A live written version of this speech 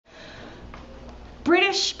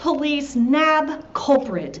British police nab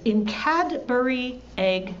culprit in Cadbury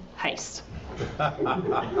egg heist.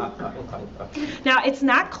 Now, it's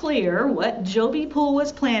not clear what Joby Poole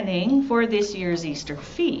was planning for this year's Easter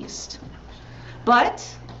feast. But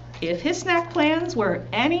if his snack plans were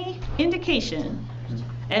any indication,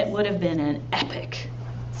 it would have been an epic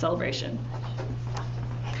celebration.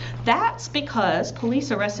 That's because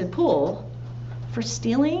police arrested Poole for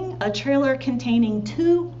stealing a trailer containing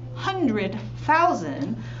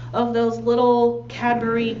 200,000 of those little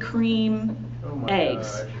Cadbury cream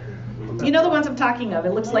eggs. Gosh. You know the ones I'm talking of.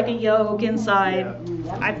 It looks like a yolk inside.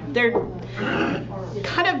 They're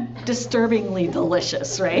kind of disturbingly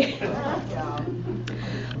delicious, right?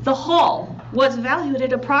 The haul was valued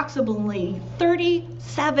at approximately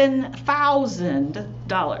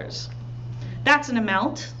 $37,000. That's an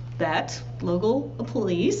amount that local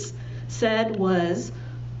police said was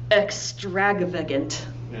extravagant.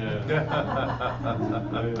 Yeah.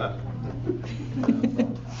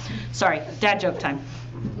 Sorry, dad joke time.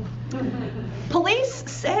 Police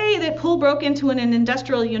say that Poole broke into an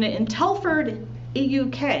industrial unit in Telford,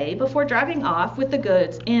 UK, before driving off with the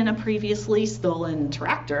goods in a previously stolen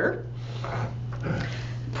tractor.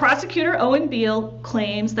 Prosecutor Owen Beale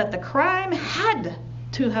claims that the crime had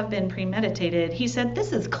to have been premeditated. He said,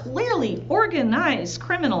 "This is clearly organized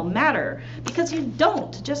criminal matter because you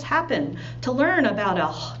don't just happen to learn about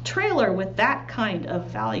a trailer with that kind of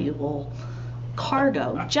valuable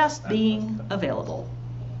cargo just being available."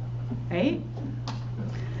 Right?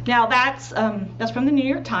 Now that's from the New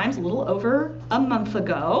York Times a little over a month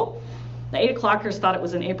ago. The 8 o'clockers thought it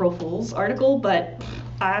was an April Fool's article, but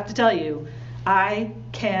I have to tell you, I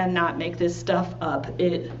cannot make this stuff up.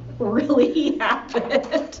 It really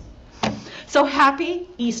happened. So happy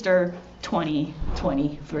Easter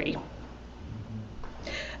 2023.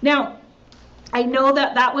 Now, I know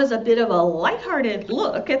that was a bit of a lighthearted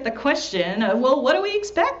look at the question of, well, what do we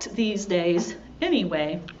expect these days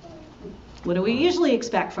anyway? What do we usually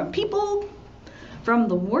expect from people, from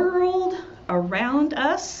the world around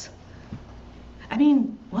us? I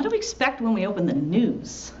mean, what do we expect when we open the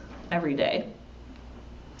news every day?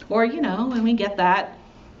 Or, you know, when we get that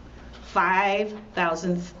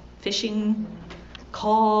 5,000th phishing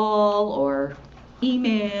call or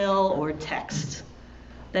email or text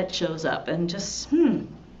that shows up and just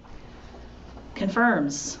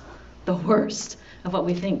confirms the worst of what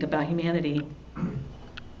we think about humanity.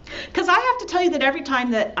 Because I have to tell you that every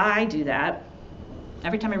time that I do that,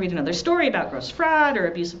 every time I read another story about gross fraud or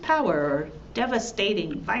abuse of power or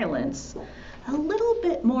devastating violence, a little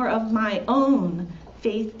bit more of my own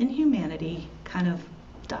faith in humanity kind of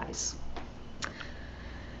dies.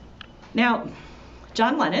 Now,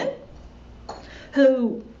 John Lennon,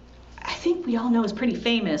 who I think we all know is pretty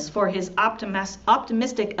famous for his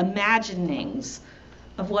optimistic imaginings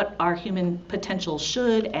of what our human potential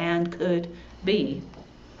should and could be,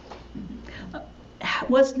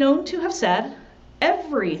 was known to have said,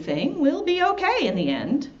 everything will be okay in the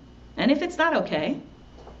end, and if it's not okay,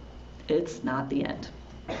 it's not the end.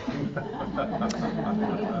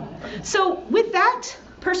 So with that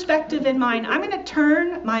perspective in mind, I'm going to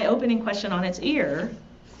turn my opening question on its ear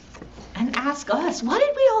and ask us, what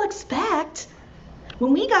did we all expect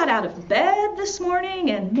when we got out of bed this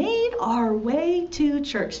morning and made our way to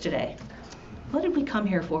church today? What did we come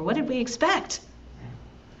here for? What did we expect?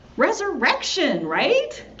 Resurrection,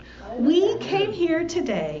 right? We came here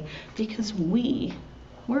today because we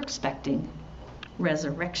were expecting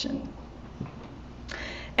resurrection.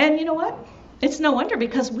 And you know what? It's no wonder,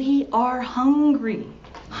 because we are hungry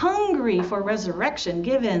for resurrection,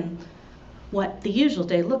 given what the usual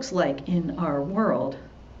day looks like in our world.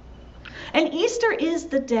 And Easter is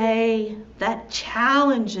the day that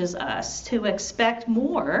challenges us to expect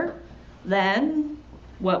more than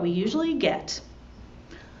what we usually get.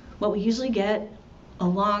 What we usually get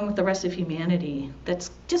along with the rest of humanity that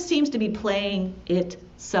just seems to be playing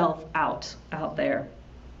itself out there.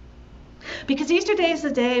 Because Easter Day is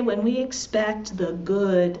the day when we expect the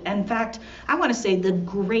good, in fact, I want to say the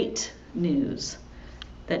great news,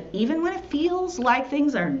 that even when it feels like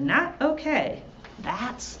things are not okay,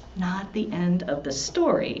 that's not the end of the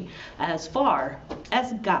story as far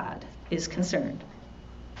as God is concerned.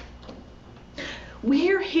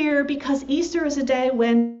 We're here because Easter is a day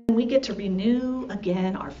when we get to renew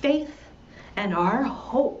again our faith and our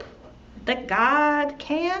hope that God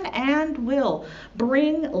can and will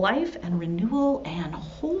bring life and renewal and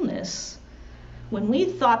wholeness when we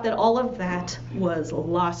thought that all of that was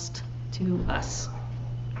lost to us.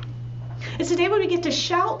 It's a day when we get to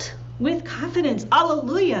shout with confidence,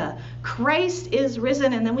 "Alleluia, Christ is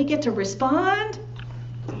risen," and then we get to respond,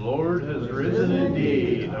 The Lord has risen indeed.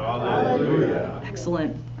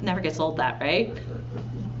 excellent. Never gets old, that, right?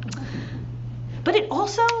 But it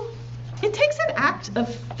takes an act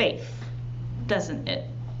of faith, doesn't it?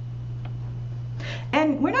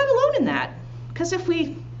 And we're not alone in that, because if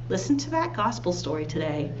we listen to that gospel story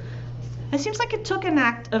today, it seems like it took an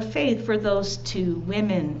act of faith for those two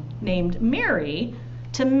women named Mary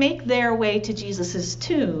to make their way to Jesus'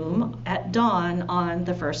 tomb at dawn on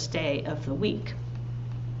the first day of the week.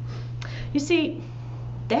 You see,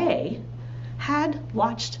 they had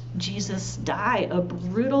watched Jesus die a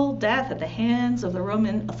brutal death at the hands of the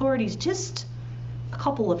Roman authorities just a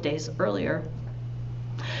couple of days earlier.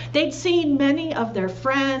 They'd seen many of their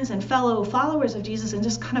friends and fellow followers of Jesus and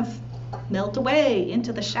just kind of melt away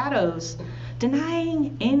into the shadows,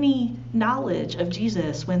 denying any knowledge of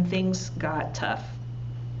Jesus when things got tough.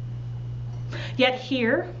 Yet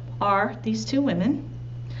here are these two women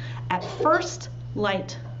at first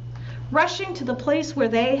light, rushing to the place where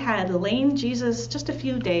they had lain Jesus just a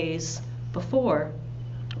few days before.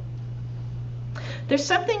 There's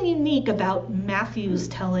something unique about Matthew's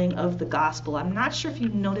telling of the gospel. I'm not sure if you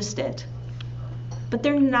noticed it, but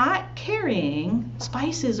they're not carrying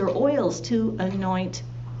spices or oils to anoint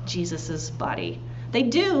Jesus' body. They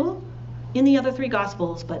do in the other three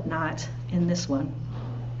gospels, but not in this one.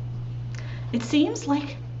 It seems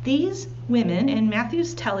like these women, in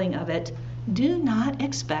Matthew's telling of it, do not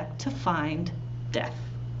expect to find death.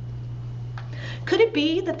 Could it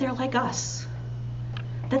be that they're like us?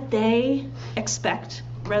 That they expect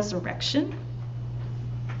resurrection?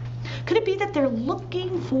 Could it be that they're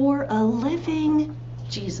looking for a living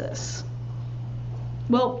Jesus?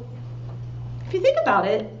 Well, if you think about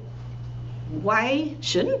it, why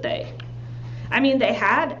shouldn't they? I mean, they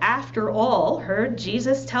had, after all, heard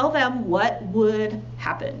Jesus tell them what would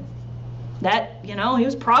happen. That, he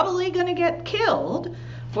was probably going to get killed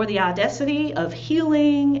for the audacity of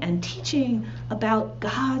healing and teaching about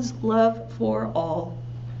God's love for all.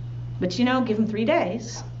 But give him 3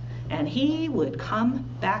 days, and he would come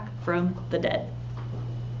back from the dead.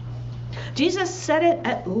 Jesus said it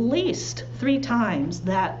at least 3 times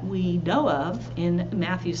that we know of in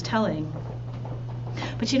Matthew's telling.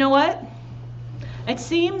 But you know what? It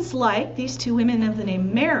seems like these two women of the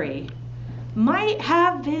name Mary might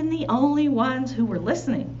have been the only ones who were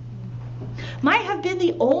listening. Might have been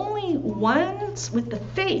the only ones with the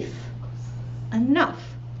faith enough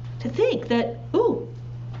to think that,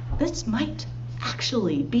 this might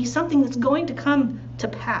actually be something that's going to come to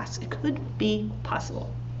pass. It could be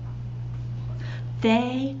possible.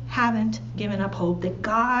 They haven't given up hope that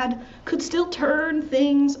God could still turn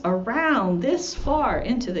things around this far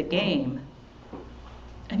into the game.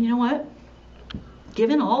 And you know what?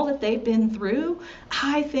 Given all that they've been through,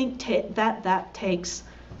 I think that takes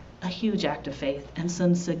a huge act of faith and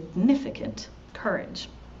some significant courage.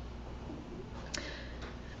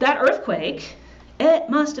 That earthquake, it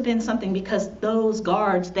must have been something, because those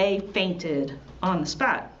guards, they fainted on the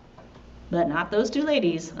spot. But not those two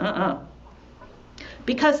ladies.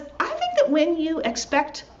 Because I think that when you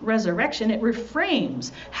expect resurrection, it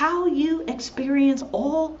reframes how you experience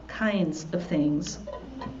all kinds of things.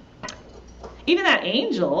 Even that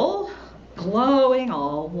angel, glowing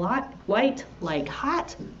all white like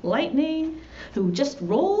hot lightning, who just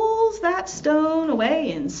rolls that stone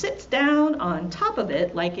away and sits down on top of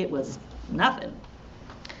it like it was nothing.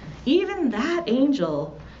 Even that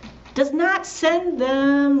angel does not send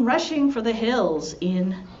them rushing for the hills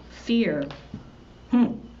in fear.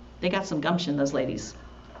 They got some gumption, those ladies.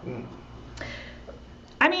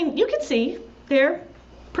 I mean, you can see they're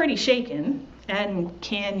pretty shaken, and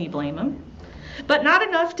can you blame them? But not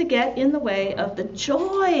enough to get in the way of the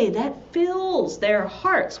joy that fills their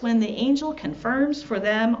hearts when the angel confirms for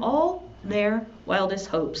them all their wildest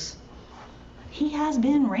hopes. He has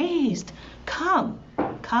been raised. Come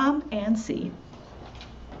and see.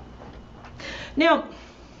 Now,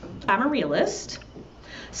 I'm a realist,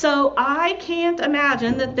 so I can't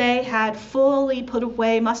imagine that they had fully put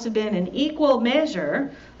away, must have been an equal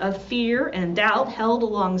measure of fear and doubt held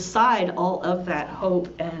alongside all of that hope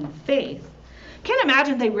and faith. Can't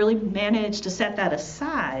imagine they really managed to set that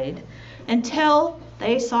aside until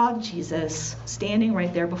they saw Jesus standing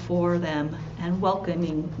right there before them and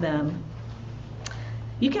welcoming them.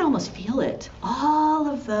 You can almost feel it. All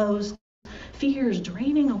of those fears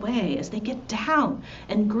draining away as they get down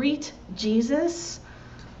and greet Jesus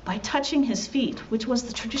by touching his feet, which was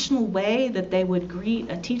the traditional way that they would greet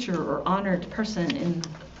a teacher or honored person in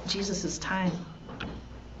Jesus' time.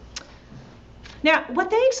 Now, what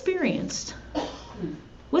they experienced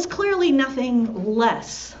was clearly nothing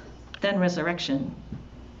less than resurrection.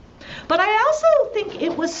 But I also think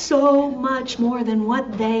it was so much more than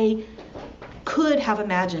what they could have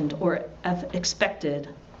imagined or have expected,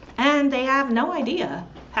 and they have no idea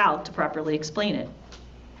how to properly explain it.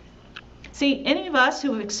 See, any of us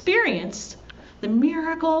who have experienced the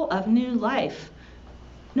miracle of new life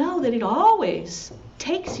know that it always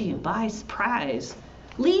takes you by surprise,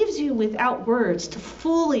 leaves you without words to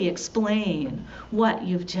fully explain what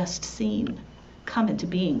you've just seen come into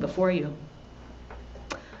being before you.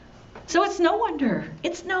 So it's no wonder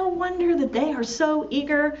that they are so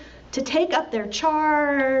eager to take up their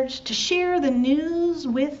charge, to share the news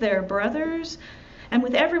with their brothers and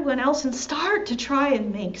with everyone else and start to try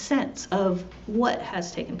and make sense of what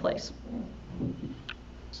has taken place.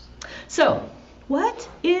 So, what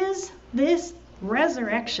is this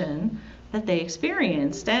resurrection that they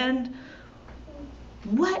experienced, and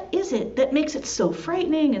what is it that makes it so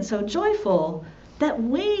frightening and so joyful that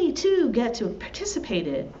we too get to participate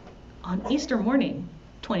in on Easter morning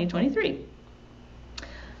 2023?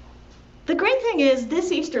 The great thing is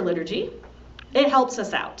this Easter liturgy, it helps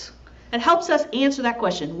us out. It helps us answer that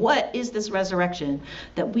question. What is this resurrection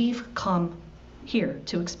that we've come here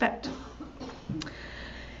to expect?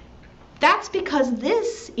 That's because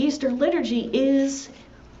this Easter liturgy is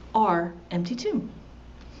our empty tomb.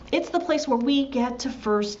 It's the place where we get to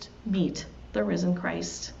first meet the risen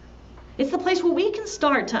Christ. It's the place where we can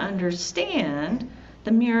start to understand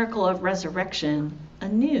the miracle of resurrection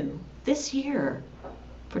anew this year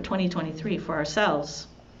for 2023 for ourselves.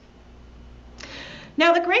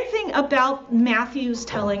 Now, the great thing about Matthew's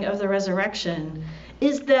telling of the resurrection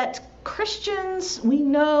is that Christians, we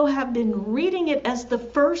know, have been reading it as the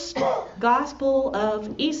first gospel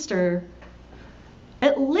of Easter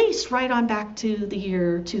at least right on back to the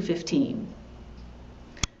year 215.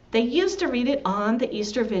 They used to read it on the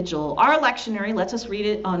Easter Vigil. Our lectionary lets us read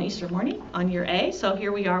it on Easter morning, on year A, so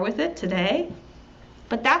here we are with it today.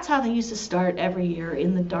 But that's how they used to start every year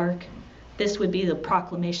in the dark. This would be the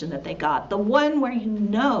proclamation that they got, the one where you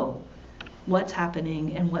know what's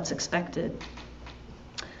happening and what's expected.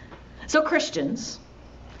 So Christians,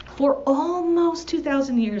 for almost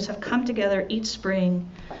 2,000 years, have come together each spring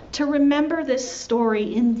to remember this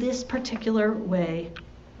story in this particular way,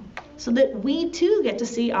 so that we too get to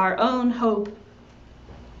see our own hope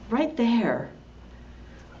right there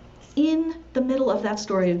in the middle of that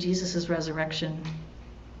story of Jesus' resurrection.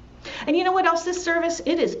 And you know what else? This service,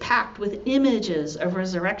 it is packed with images of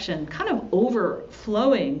resurrection, kind of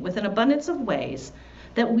overflowing with an abundance of ways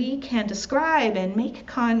that we can describe and make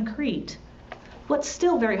concrete what's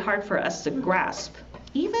still very hard for us to grasp,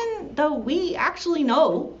 even though we actually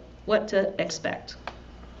know what to expect.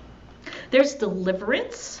 There's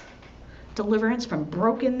deliverance from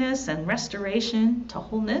brokenness and restoration to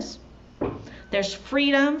wholeness. There's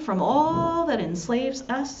freedom from all that enslaves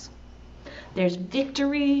us. There's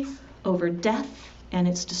victory over death and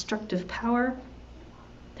its destructive power.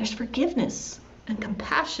 There's forgiveness and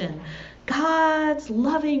compassion, God's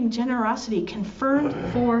loving generosity confirmed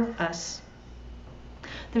for us.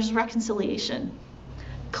 There's reconciliation,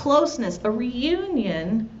 closeness, a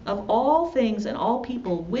reunion of all things and all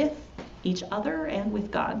people with each other and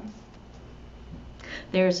with God.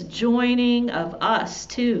 There's joining of us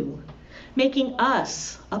too, making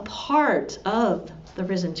us a part of the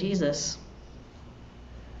risen Jesus.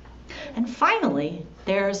 And finally,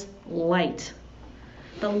 there's light.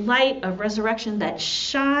 The light of resurrection that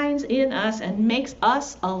shines in us and makes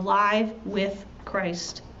us alive with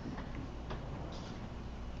Christ.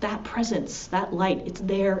 That presence, that light, it's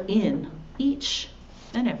there in each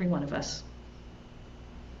and every one of us.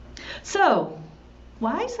 So,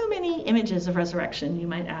 why so many images of resurrection, you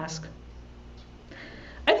might ask?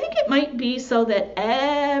 I think it might be so that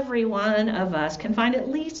every one of us can find at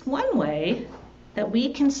least one way that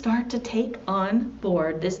we can start to take on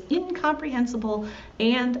board this incomprehensible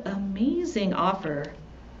and amazing offer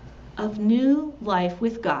of new life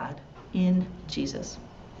with God in Jesus.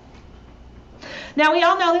 Now, we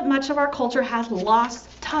all know that much of our culture has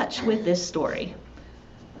lost touch with this story.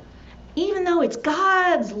 Even though it's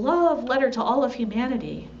God's love letter to all of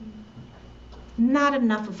humanity, not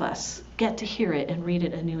enough of us get to hear it and read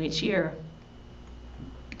it anew each year.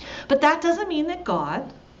 But that doesn't mean that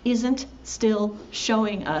God isn't still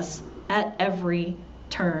showing us at every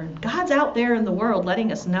turn. God's out there in the world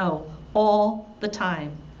letting us know all the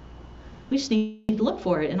time. We just need to look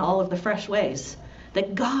for it in all of the fresh ways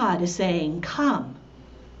that God is saying, come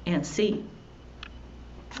and see.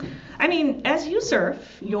 I mean, as you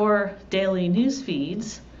surf your daily news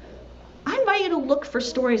feeds, I invite you to look for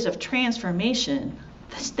stories of transformation.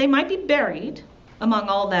 They might be buried among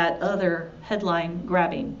all that other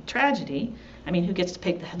headline-grabbing tragedy. I mean, who gets to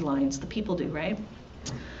pick the headlines? The people do, right?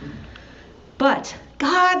 But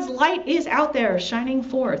God's light is out there shining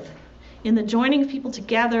forth in the joining of people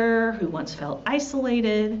together who once felt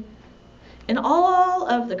isolated, in all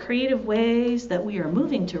of the creative ways that we are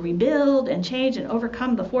moving to rebuild and change and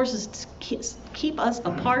overcome the forces to keep us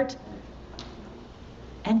apart,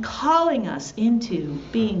 and calling us into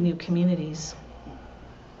being new communities.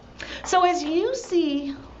 So as you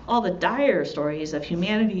see all the dire stories of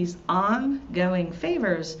humanity's ongoing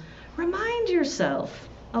favors, remind yourself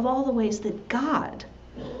of all the ways that God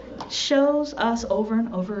shows us over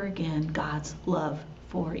and over again God's love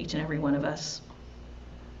for each and every one of us.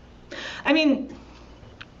 I mean,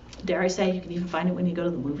 dare I say, you can even find it when you go to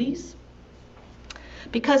the movies.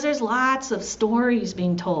 Because there's lots of stories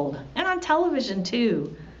being told, and on television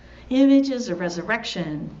too. Images of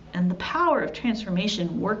resurrection and the power of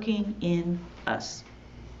transformation working in us.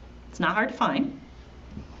 It's not hard to find.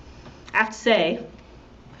 I have to say,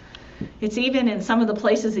 it's even in some of the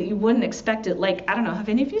places that you wouldn't expect it. Like, I don't know, have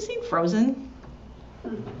any of you seen Frozen?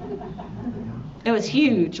 It was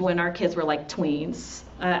huge when our kids were like tweens.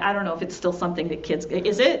 I don't know if it's still something that kids,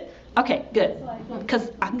 is it? Okay, good. Because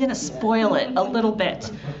I'm going to spoil it a little bit.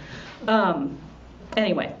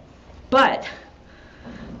 Anyway, but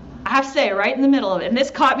I have to say, right in the middle of it, and this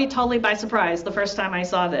caught me totally by surprise the first time I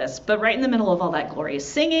saw this, but right in the middle of all that glorious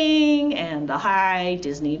singing and the high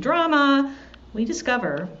Disney drama, we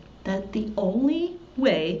discover that the only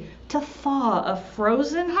way to thaw a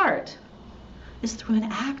frozen heart is through an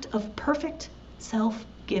act of perfect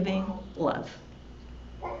self-giving love.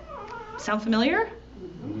 Sound familiar?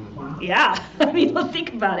 Yeah, I mean,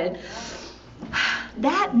 think about it.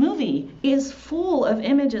 That movie is full of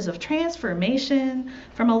images of transformation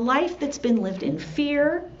from a life that's been lived in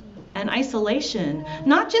fear and isolation,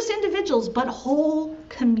 not just individuals, but whole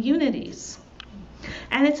communities.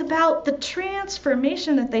 And it's about the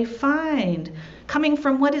transformation that they find coming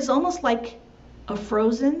from what is almost like a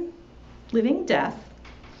frozen, living death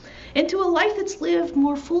into a life that's lived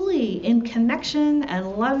more fully in connection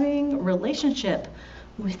and loving relationship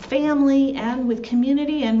with family and with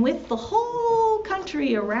community and with the whole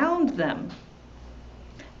country around them.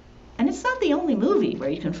 And it's not the only movie where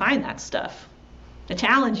you can find that stuff. I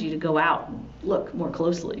challenge you to go out and look more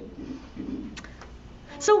closely.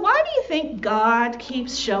 So why do you think God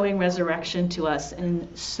keeps showing resurrection to us in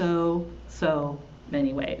so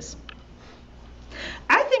many ways?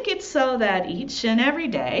 I think it's so that each and every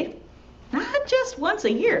day, not just once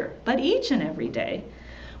a year, but each and every day,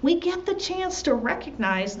 we get the chance to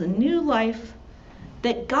recognize the new life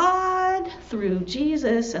that God, through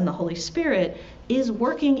Jesus and the Holy Spirit, is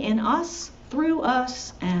working in us, through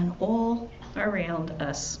us, and all around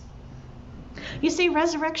us. You see,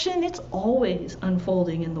 resurrection, it's always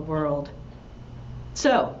unfolding in the world.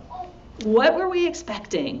 So, what were we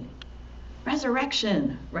expecting?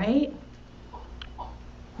 Resurrection, right?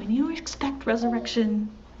 When you expect resurrection,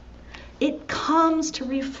 it comes to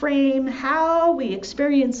reframe how we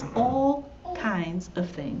experience all kinds of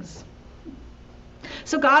things.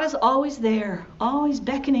 So God is always there, always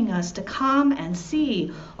beckoning us to come and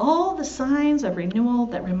see all the signs of renewal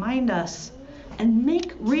that remind us and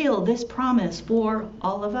make real this promise for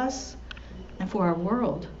all of us and for our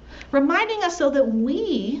world. Reminding us so that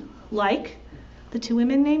we, like the two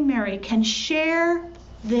women named Mary, can share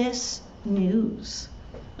this news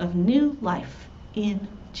of new life in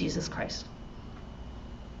Jesus Christ.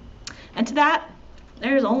 And to that,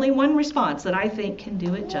 there's only one response that I think can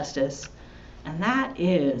do it justice, and that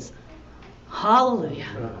is hallelujah.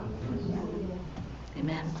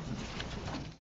 Amen.